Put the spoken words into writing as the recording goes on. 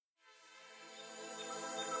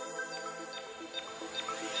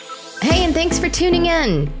Hey, and thanks for tuning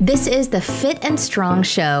in. This is the Fit and Strong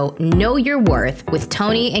Show, Know Your Worth with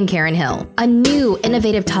Tony and Karen Hill, a new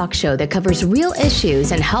innovative talk show that covers real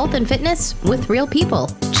issues in health and fitness with real people,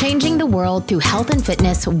 changing the world through health and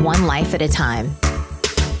fitness one life at a time.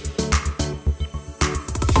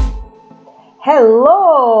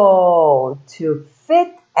 Hello to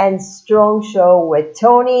Fit and Strong Show with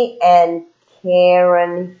Tony and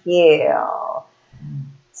Karen Hill.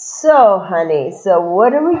 So, honey,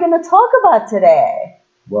 what are we going to talk about today?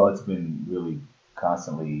 Well, it's been really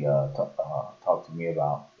constantly talked to me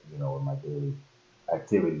about, in my daily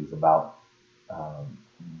activities about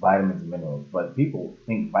vitamins and minerals. But people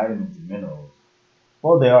think vitamins and minerals,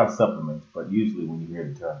 well, they are supplements, but usually when you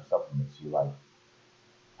hear the term supplements, you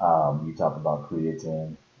talk about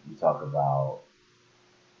creatine, you talk about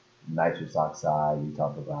nitrous oxide, you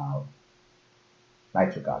talk about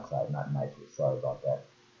nitric oxide, not nitrous, sorry about that.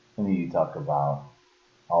 And then you talk about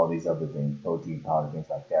all these other things, protein powder, things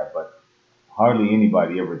like that. But hardly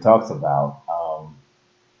anybody ever talks about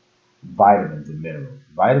vitamins and minerals.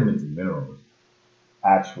 Vitamins and minerals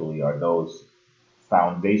actually are those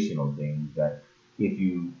foundational things that if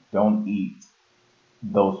you don't eat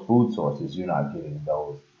those food sources, you're not getting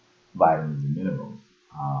those vitamins and minerals.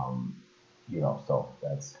 So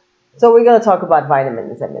that's. So we're going to talk about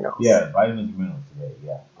vitamins and minerals. Yeah, vitamins and minerals today.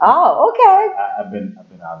 Yeah. Oh, okay. I've been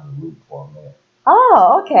out of the loop for a minute.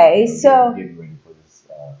 Oh, okay. So getting ready for this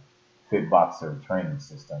Fit Boxer training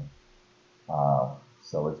system.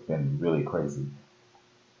 So it's been really crazy.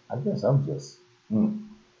 I guess I'm just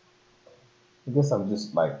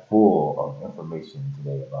like full of information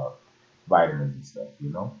today about vitamins and stuff.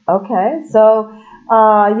 Okay. So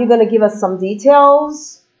you're going to give us some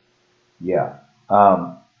details? Yeah.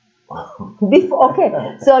 Okay,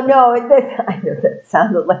 so no, I know that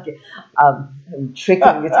sounded like I'm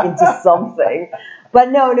tricking it into something, but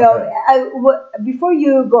no. Before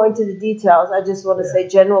you go into the details, I just want to say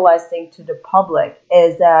generalized thing to the public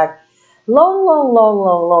is that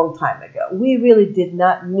long time ago, we really did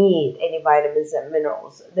not need any vitamins and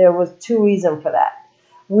minerals. There was two reasons for that.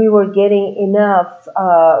 We were getting enough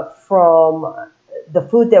from the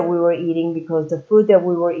food that we were eating because the food that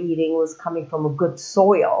we were eating was coming from a good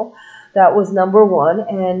soil. That was number one.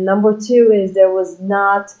 And number two is there was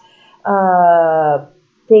not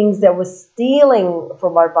things that was stealing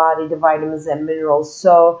from our body the vitamins and minerals.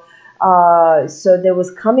 So there was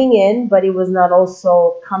coming in, but it was not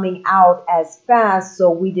also coming out as fast. So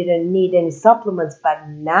we didn't need any supplements. But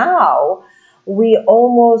now we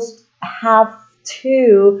almost have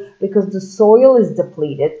to, because the soil is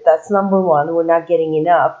depleted. That's number one. We're not getting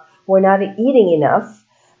enough. We're not eating enough.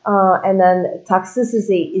 And then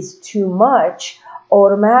toxicity is too much.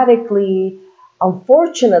 Automatically,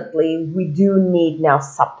 unfortunately, we do need now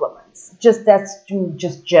supplements. That's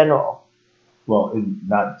just general. Well, it's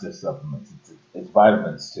not just supplements. It's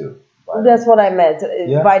vitamins too. That's what I meant.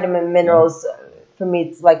 Yeah. Vitamin, minerals. Yeah. For me,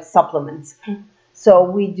 it's like supplements. So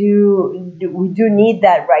we do need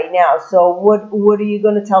that right now. So what are you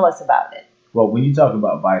going to tell us about it? Well, when you talk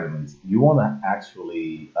about vitamins, you want to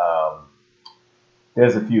actually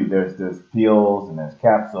there's a few. There's pills and there's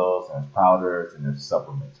capsules and there's powders and there's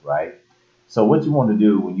supplements, right? So what you want to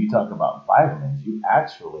do when you talk about vitamins, you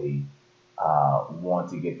actually want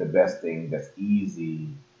to get the best thing that's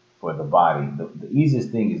easy for the body. The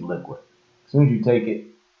easiest thing is liquid. As soon as you take it,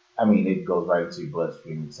 it goes right into your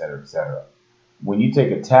bloodstream, et cetera, et cetera. When you take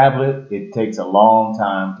a tablet, it takes a long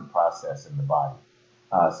time to process in the body.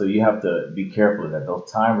 So you have to be careful of that. Those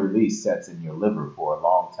time release sets in your liver for a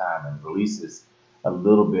long time and releases a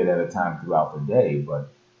little bit at a time throughout the day, but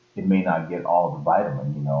it may not get all the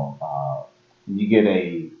vitamin, When you get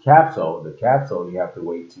a capsule, you have to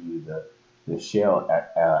wait till the shell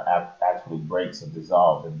actually breaks and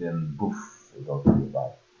dissolves, and then poof, it goes to your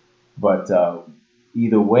body. But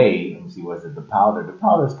either way, let me see, was it the powder? The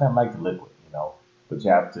powder is kind of like the liquid. But you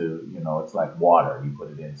have to, it's like water. You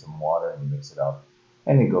put it in some water and you mix it up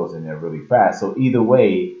and it goes in there really fast. So either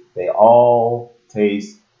way, they all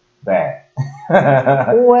taste bad.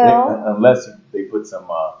 Well, unless they put some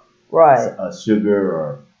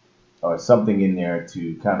sugar or something in there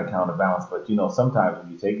to kind of counterbalance. But, sometimes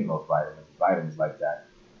when you're taking those vitamins like that,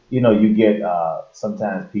 you get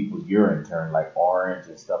sometimes people's urine turn like orange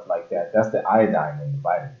and stuff like that. That's the iodine in the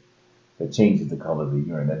vitamin that changes the color of the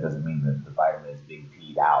urine. That doesn't mean that the vitamin is being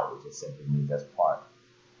peed out. It just simply means that's part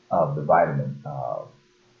of the vitamin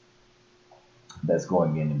that's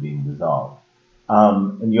going in and being dissolved.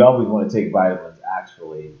 And you always want to take vitamins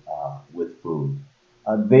actually with food.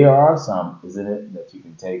 There are some, isn't it, that you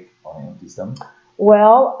can take on an empty stomach?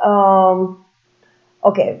 Well,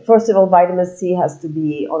 Okay, first of all, vitamin C has to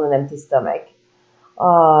be on an empty stomach.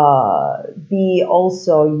 B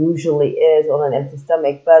also usually is on an empty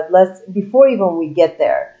stomach, but let's before even we get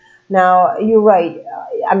there. Now you're right.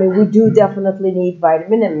 I mean, we do definitely need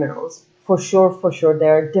vitamin and minerals for sure. For sure,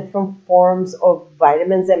 there are different forms of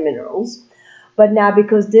vitamins and minerals, but now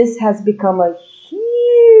because this has become a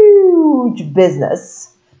huge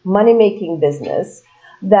business, money making business,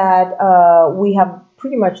 that we have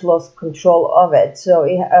pretty much lost control of it. So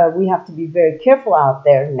we have to be very careful out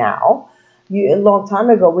there now. A long time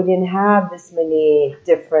ago, we didn't have this many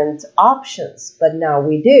different options, but now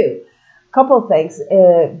we do. Couple of things.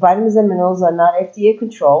 Vitamins and minerals are not FDA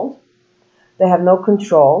controlled. They have no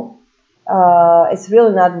control. It's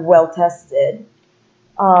really not well tested.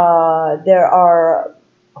 There are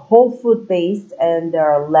whole food based and there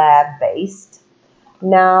are lab based.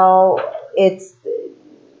 Now it's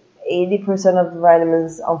 80% of the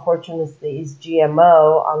vitamins, unfortunately, is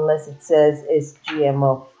GMO unless it says it's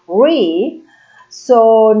GMO free.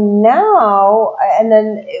 So now, and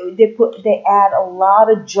then they add a lot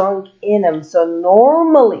of junk in them. So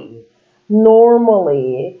normally,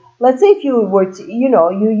 let's say if you were to,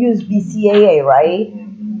 you use BCAA, right?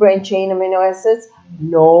 Brain chain amino acids.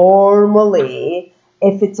 Normally,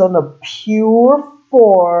 if it's on a pure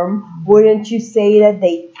form, wouldn't you say that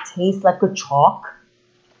they taste like a chalk?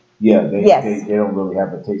 Yeah, Yes. they don't really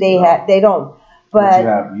have a taste. They don't. But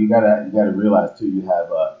you gotta realize too. You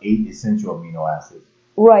have 8 essential amino acids.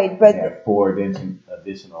 Right, but you have 4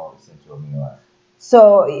 additional essential amino acids.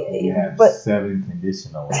 So you have 7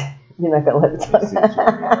 conditional. You're not gonna let me talk. Essential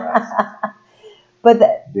amino acids. But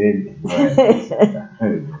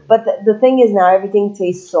but the thing is now everything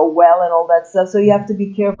tastes so well and all that stuff. So you have to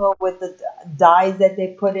be careful with the dyes that they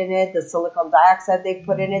put in it, the silicon dioxide they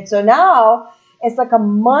put in it. So now it's like a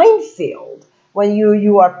minefield when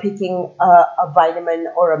you are picking a vitamin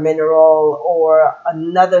or a mineral or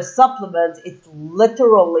another supplement. It's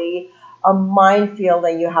literally a minefield,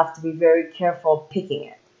 and you have to be very careful picking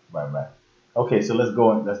it. Right. Okay, so let's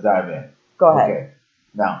dive in. Go ahead. Okay.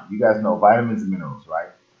 Now, you guys know vitamins and minerals,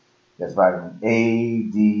 right? There's vitamin A,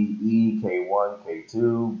 D, E, K1, K2,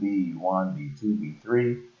 B1, B2,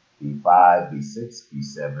 B3, B5, B6,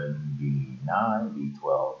 B7, B9,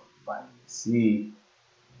 B12, vitamin C,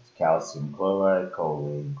 calcium chloride,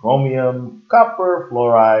 choline, chromium, copper,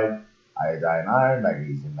 fluoride, iodine, iron,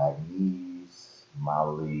 magnesium, manganese,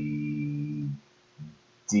 molybdenum.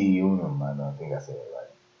 I don't think I said it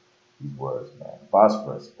right. These words, man.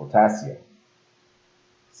 Phosphorus, potassium,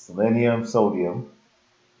 selenium, sodium,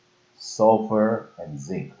 sulfur, and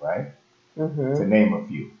zinc, right? Mm-hmm. To name a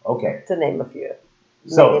few. Okay. To name a few.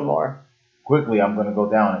 So, many more. Quickly, I'm going to go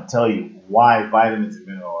down and tell you why vitamins and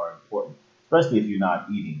minerals are important, especially if you're not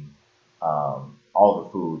eating all the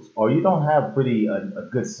foods or you don't have a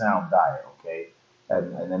good sound diet, okay?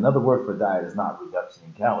 And another word for diet is not reduction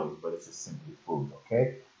in calories, but it's just simply food,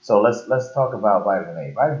 okay? So let's talk about vitamin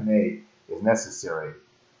A. Vitamin A is necessary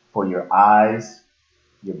for your eyes,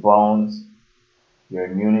 your bones, your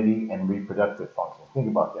immunity, and reproductive functions. Think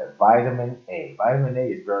about that. Vitamin A. Vitamin A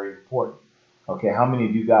is very important. Okay, how many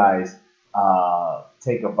of you guys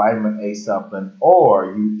take a vitamin A supplement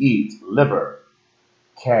or you eat liver,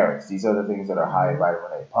 carrots? These are the things that are high in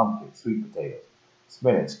vitamin A. Pumpkin, sweet potatoes,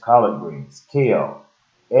 spinach, collard greens, kale,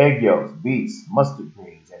 egg yolks, beets, mustard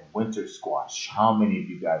greens, and winter squash. How many of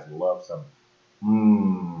you guys love some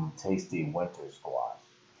tasty winter squash?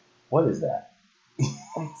 What is that?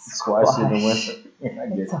 Squash in the winter.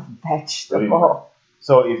 It's a vegetable.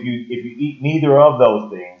 So if you eat neither of those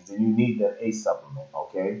things, then you need the A supplement,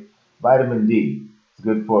 okay? Vitamin D is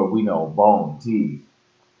good for, we know, bone, teeth,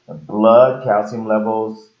 blood, calcium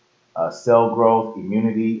levels, cell growth,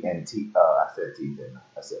 immunity, and teeth. I said teeth, didn't I?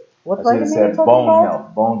 I said. What I should have said bone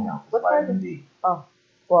health. Bone health is vitamin D. Oh,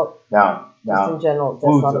 well. Now, just in general, that's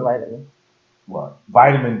not a vitamin. What?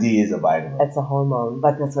 Vitamin D is a vitamin. It's a hormone,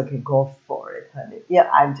 but that's okay. Go for it, honey. Yeah,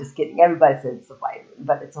 I'm just kidding. Everybody says it's a vitamin,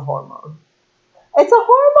 but it's a hormone. It's a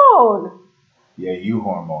hormone. Yeah, you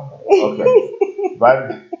hormonal. Okay.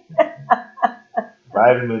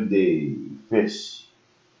 Vitamin D, fish.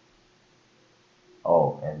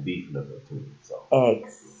 Oh, and beef liver too. So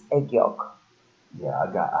eggs, egg yolk. Yeah,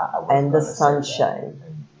 I and the sunshine.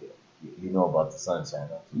 You know about the sunshine,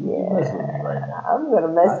 don't you? Yeah. You mess with me right now. I'm gonna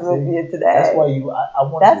mess with you today. That's why I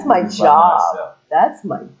want. That's my job. That's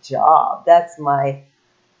my job. That's my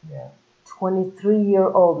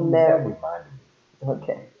 23-year-old married. That reminded me.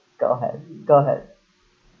 Okay, go ahead.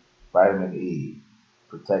 Vitamin E,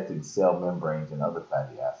 protecting cell membranes and other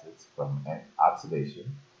fatty acids from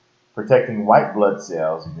oxidation, protecting white blood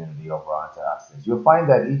cells, immunity over antioxidants. You'll find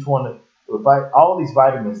that each one, if I all these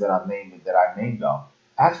vitamins that I named off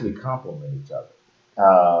actually complement each other.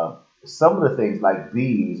 Some of the things like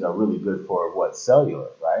B's are really good for what cellular,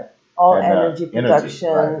 right? All And energy energy,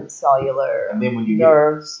 production, right? cellular, And then when you get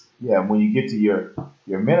nerves. yeah, when you get to your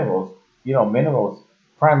minerals, minerals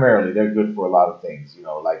primarily they're good for a lot of things,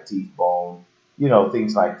 like teeth, bone,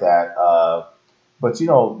 things like that. But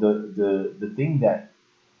the thing that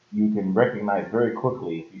you can recognize very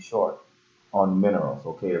quickly if you're short on minerals,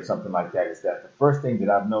 okay, or something like that, is that the first thing that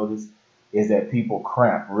I've noticed is that people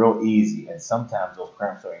cramp real easy, and sometimes those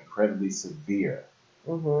cramps are incredibly severe.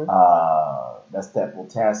 Mm-hmm. That's that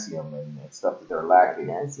potassium and stuff that they're lacking.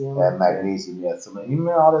 Magnesium. That magnesium, yeah. So, you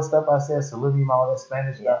remember all that stuff I said, selenium, all that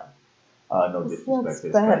Spanish stuff? No It's not disrespect to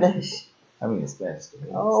the Spanish. Spanish. I mean, it's Spanish to me.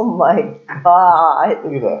 Oh my God.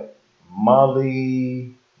 Look at that.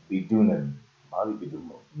 Molly Bidunan. Molly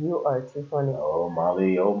Bidunan. You are too funny. Oh,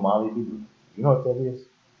 Molly Bidunan. You know what that is?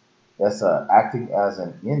 That's acting as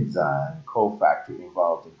an enzyme cofactor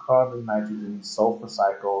involved in carbon, nitrogen, sulfur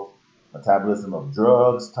cycles, metabolism of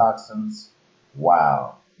drugs, toxins.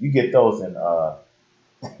 Wow. You get those in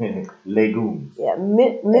legumes Yeah,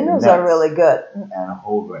 minerals are nuts. really good. And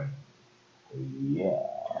whole grain. Yeah.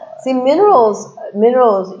 See, minerals,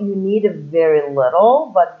 you need a very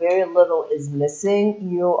little, but very little is missing.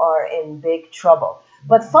 You are in big trouble.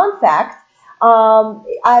 But fun fact, I'm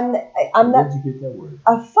Where'd not you get that word?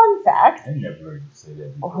 a fun fact. I never heard you say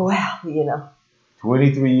that before. Well,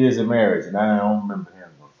 23 years of marriage, and I don't remember him.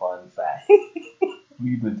 A fun fact. Who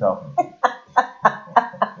you been talking to?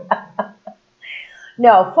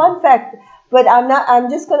 No, fun fact. But I'm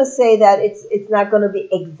just gonna say that it's not gonna be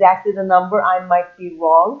exactly the number. I might be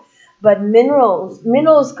wrong. But minerals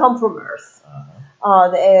come from Earth.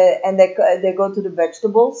 They go to the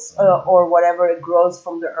vegetables or whatever it grows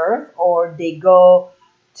from the earth, or they go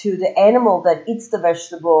to the animal that eats the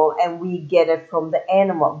vegetable, and we get it from the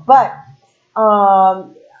animal. But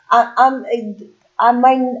I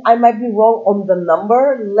might be wrong on the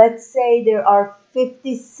number. Let's say there are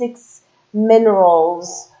 56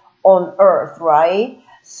 minerals on Earth, right?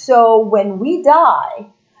 So when we die,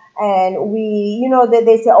 and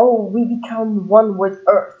they say, oh, we become one with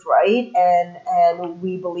Earth, right? And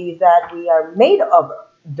we believe that we are made of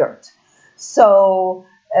dirt. So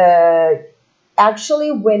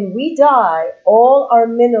actually, when we die, all our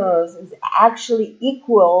minerals is actually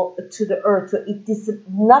equal to the Earth. So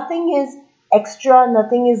nothing is extra,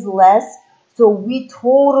 nothing is less. So we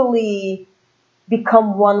totally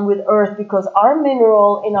become one with Earth, because our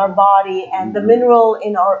mineral in our body and the mineral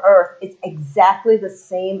in our Earth is exactly the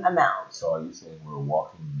same amount. So are you saying we're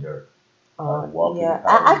walking dirt? Yeah.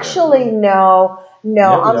 Actually, no.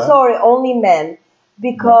 Yeah, I'm sorry, only men,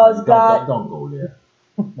 because No, God. don't go there.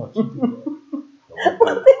 Don't you do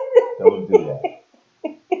that. Don't do that.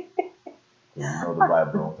 You know the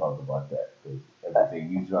Bible don't talk about that.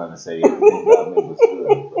 Everything you trying to say, everything God made was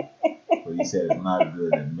good. But he said it's not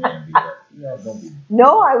good that man be that. Yeah, don't be.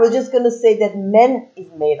 No, I was just going to say that men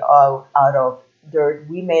is made out of dirt.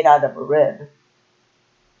 We made out of a rib.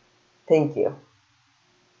 Thank you.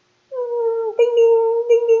 Ding, ding,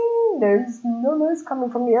 ding, ding. There's no noise coming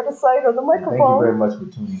from the other side of the microphone. Thank you very much for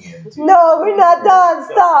tuning in. No, we're not done.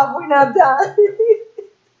 Stop. We're not done.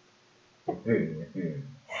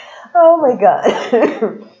 Oh my God.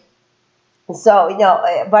 So,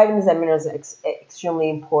 vitamins and minerals are extremely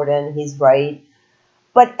important. He's right.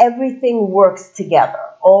 But everything works together.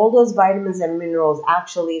 All those vitamins and minerals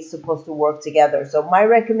actually is supposed to work together. So my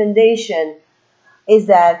recommendation is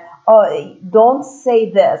that don't say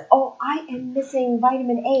this. Oh, I am missing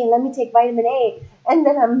vitamin A. Let me take vitamin A. And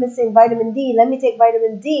then I'm missing vitamin D. Let me take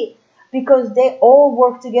vitamin D. Because they all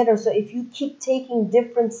work together. So if you keep taking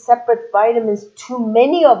different separate vitamins, too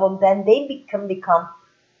many of them, then they can become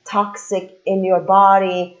toxic in your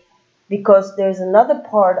body. Because there's another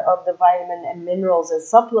part of the vitamin and minerals and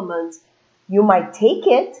supplements. You might take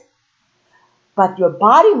it, but your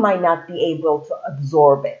body might not be able to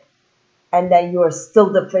absorb it. And then you're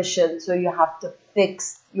still deficient, so you have to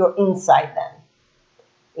fix your inside then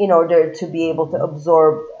in order to be able to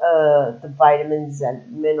absorb the vitamins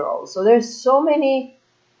and minerals. So there's so many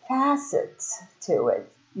facets to it.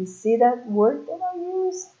 You see that word that I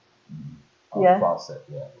used? Yeah. Faucet,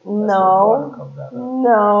 yeah. That's No. where water comes out of.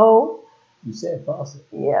 No. You said faucet.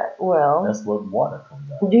 Yeah, well. That's what water comes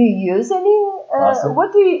out of. Do you use any? Faucet?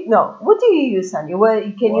 What do you use, Sandy?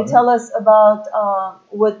 Can you tell us about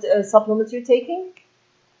what supplements you're taking?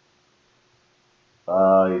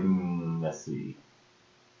 Let's see.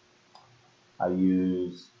 I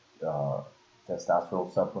use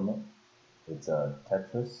testosterone supplement. It's a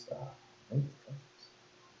Tetris. I think it's Tetris.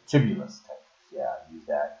 Tribulus Tetris. Yeah, I use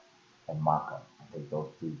that. and maca. I take those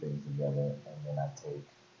three things together, and then I take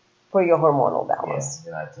For your hormonal yeah, balance.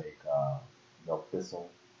 then I take milk thistle.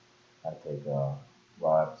 I take raw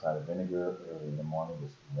apple cider vinegar early in the morning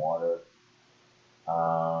with some water.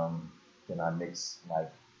 Then I mix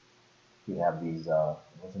like we have these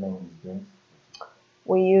what's the name of these drinks?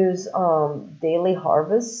 We use Daily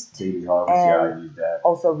Harvest Daily Harvest. Yeah, I and use that.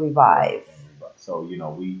 also Revive So we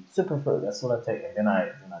superfood. that's what I take, and then I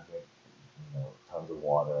drink tons of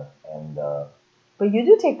water, and But you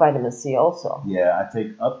do take vitamin C also, yeah, I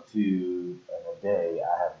take up to in a day.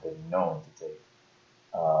 I have been known to take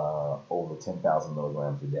over 10,000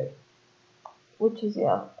 milligrams a day. which is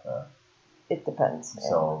Uh, it depends.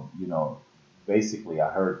 so basically, I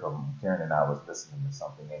heard from Karen and I was listening to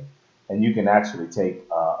something, and you can actually take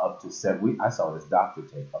up to seven. I saw this doctor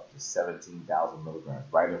take up to 17,000 milligrams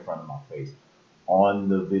right in front of my face on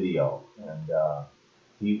the video, and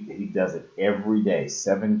he does it every day,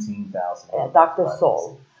 17,000. Yeah, Dr.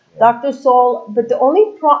 Soul. Yeah. Dr. Soul, but the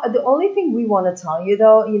only thing we want to tell you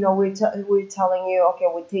though, we're telling you, okay,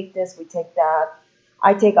 we take this, we take that.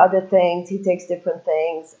 I take other things. He takes different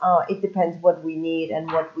things. It depends what we need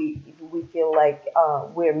and what we feel like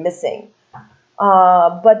we're missing.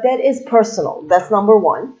 But that is personal. That's number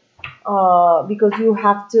one. Because you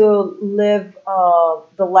have to live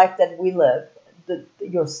the life that we live,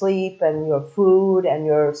 your sleep and your food and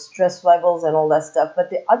your stress levels and all that stuff. But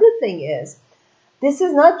the other thing is, this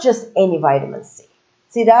is not just any vitamin C.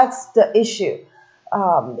 See, that's the issue.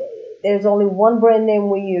 Um, there's only one brand name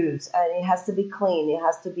we use, and it has to be clean. It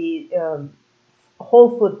has to be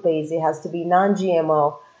whole food based. It has to be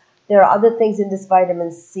non-GMO. There are other things in this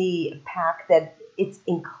vitamin C pack that it's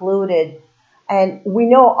included, and we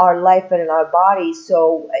know our life and our body.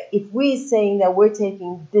 So if we're saying that we're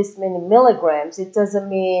taking this many milligrams, it doesn't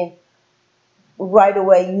mean right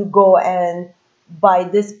away you go and buy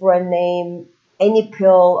this brand name, any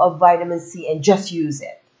pill of vitamin C and just use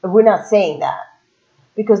it. We're not saying that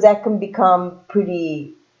because that can become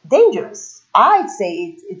pretty dangerous. I'd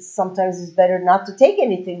say it's sometimes it's better not to take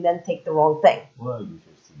anything than take the wrong thing. Well, you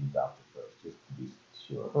should see the doctor first, just to be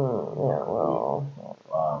sure. Yeah, well,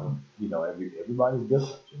 everybody's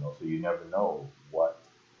different, so you never know what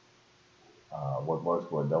works,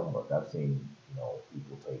 what don't work. I've seen,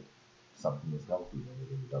 people take something that's healthy and it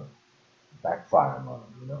ends up backfiring on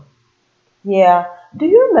them. Yeah. Do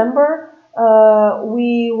you remember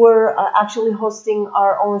we were actually hosting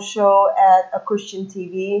our own show at a Christian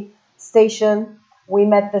TV station? We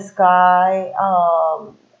met this guy,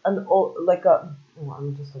 I'm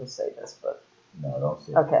just going to say this, but. No, don't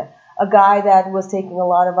say Okay. A guy that was taking a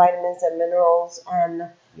lot of vitamins and minerals, and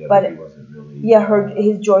but he wasn't really.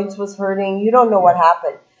 his joints was hurting. You don't know what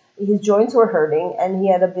happened. His joints were hurting, and he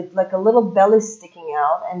had a bit like a little belly sticking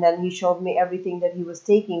out. And then he showed me everything that he was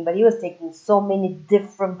taking, but he was taking so many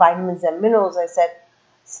different vitamins and minerals. I said,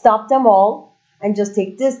 stop them all and just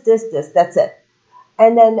take this. That's it.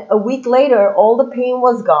 And then a week later, all the pain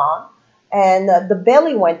was gone, and the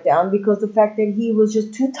belly went down because the fact that he was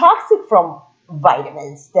just too toxic from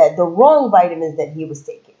vitamins, the wrong vitamins that he was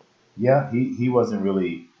taking. Yeah, he wasn't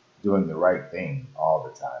really doing the right thing all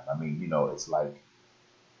the time. I mean, it's like,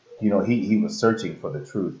 he was searching for the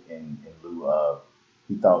truth in lieu of,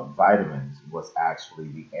 he thought vitamins was actually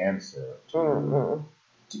the answer to,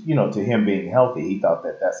 to him being healthy. He thought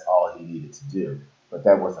that that's all he needed to do, but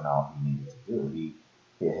that wasn't all he needed to do.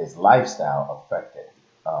 His lifestyle affected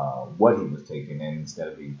what he was taking, and instead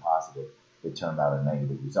of being positive, it turned out a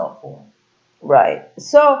negative result for him. Right.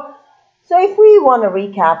 So if we want to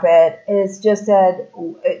recap it, it's just that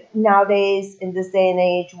nowadays, in this day and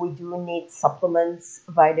age, we do need supplements,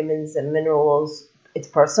 vitamins, and minerals. It's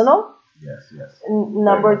personal. Yes.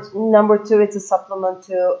 Number two, it's a supplement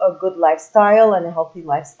to a good lifestyle and a healthy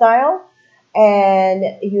lifestyle. And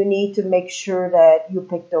you need to make sure that you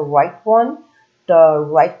pick the right one, the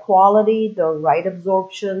right quality, the right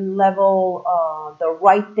absorption level, the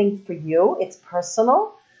right thing for you. It's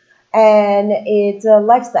personal. And it's a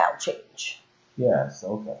lifestyle change. Yes,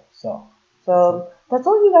 okay. So that's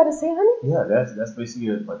all you got to say, honey? Yeah, that's basically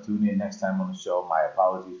it. But tune in next time on the show. My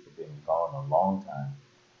apologies for being gone a long time.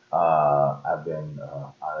 I've been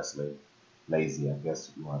honestly lazy, I guess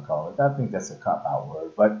you want to call it. I think that's a cop-out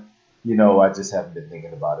word. But, I just haven't been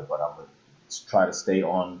thinking about it. But I'm going to try to stay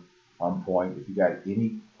on point. If you got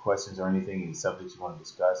any questions or anything, any subjects you want to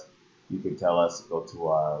discuss, you can tell us. Go to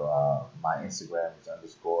our my Instagram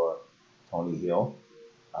is _Tony Hill.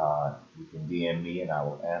 You can DM me and I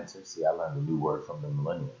will answer. See, I learned a new word from the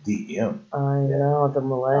millennial. DM. I know, the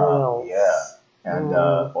millennials. And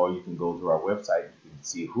or you can go to our website. You can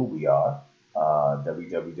see who we are.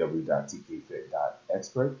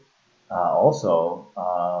 www.tkfit.expert. Also,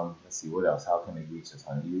 let's see, what else? How can they reach us,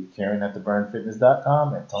 honey? You, Karen at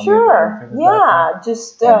theburnfitness.com and Tony Sure. at theburnfitness.com? Yeah.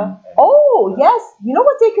 Just. Yes. You know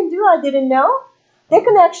what they can do? I didn't know. They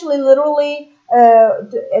can actually literally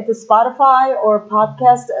at the Spotify or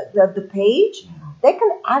podcast the page. They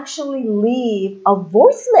can actually leave a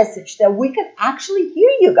voice message that we can actually hear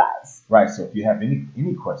you guys. Right. So if you have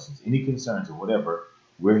any questions, any concerns, or whatever,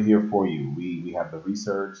 we're here for you. We have the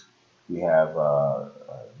research. We have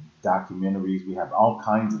documentaries. We have all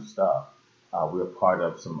kinds of stuff. We're part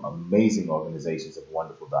of some amazing organizations of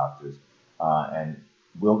wonderful doctors, and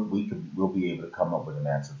we'll be able to come up with an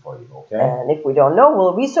answer for you. Okay. And if we don't know,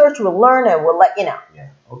 we'll research, we'll learn, and we'll let you know. Yeah.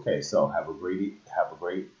 Okay. So have a great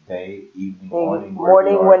day, evening, morning,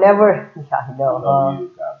 whenever. Yeah, I know. We love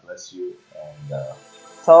you. God bless you. And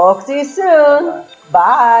talk to you soon.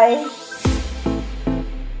 Bye.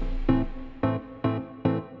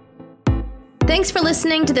 Thanks for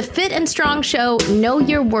listening to the Fit and Strong Show, Know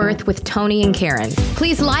Your Worth with Tony and Karen.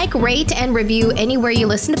 Please like, rate, and review anywhere you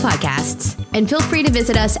listen to podcasts. And feel free to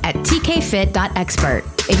visit us at tkfit.expert.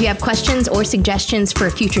 If you have questions or suggestions for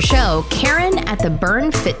a future show, Karen at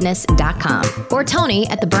theburnfitness.com or Tony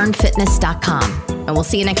at theburnfitness.com. And we'll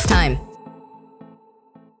see you next time.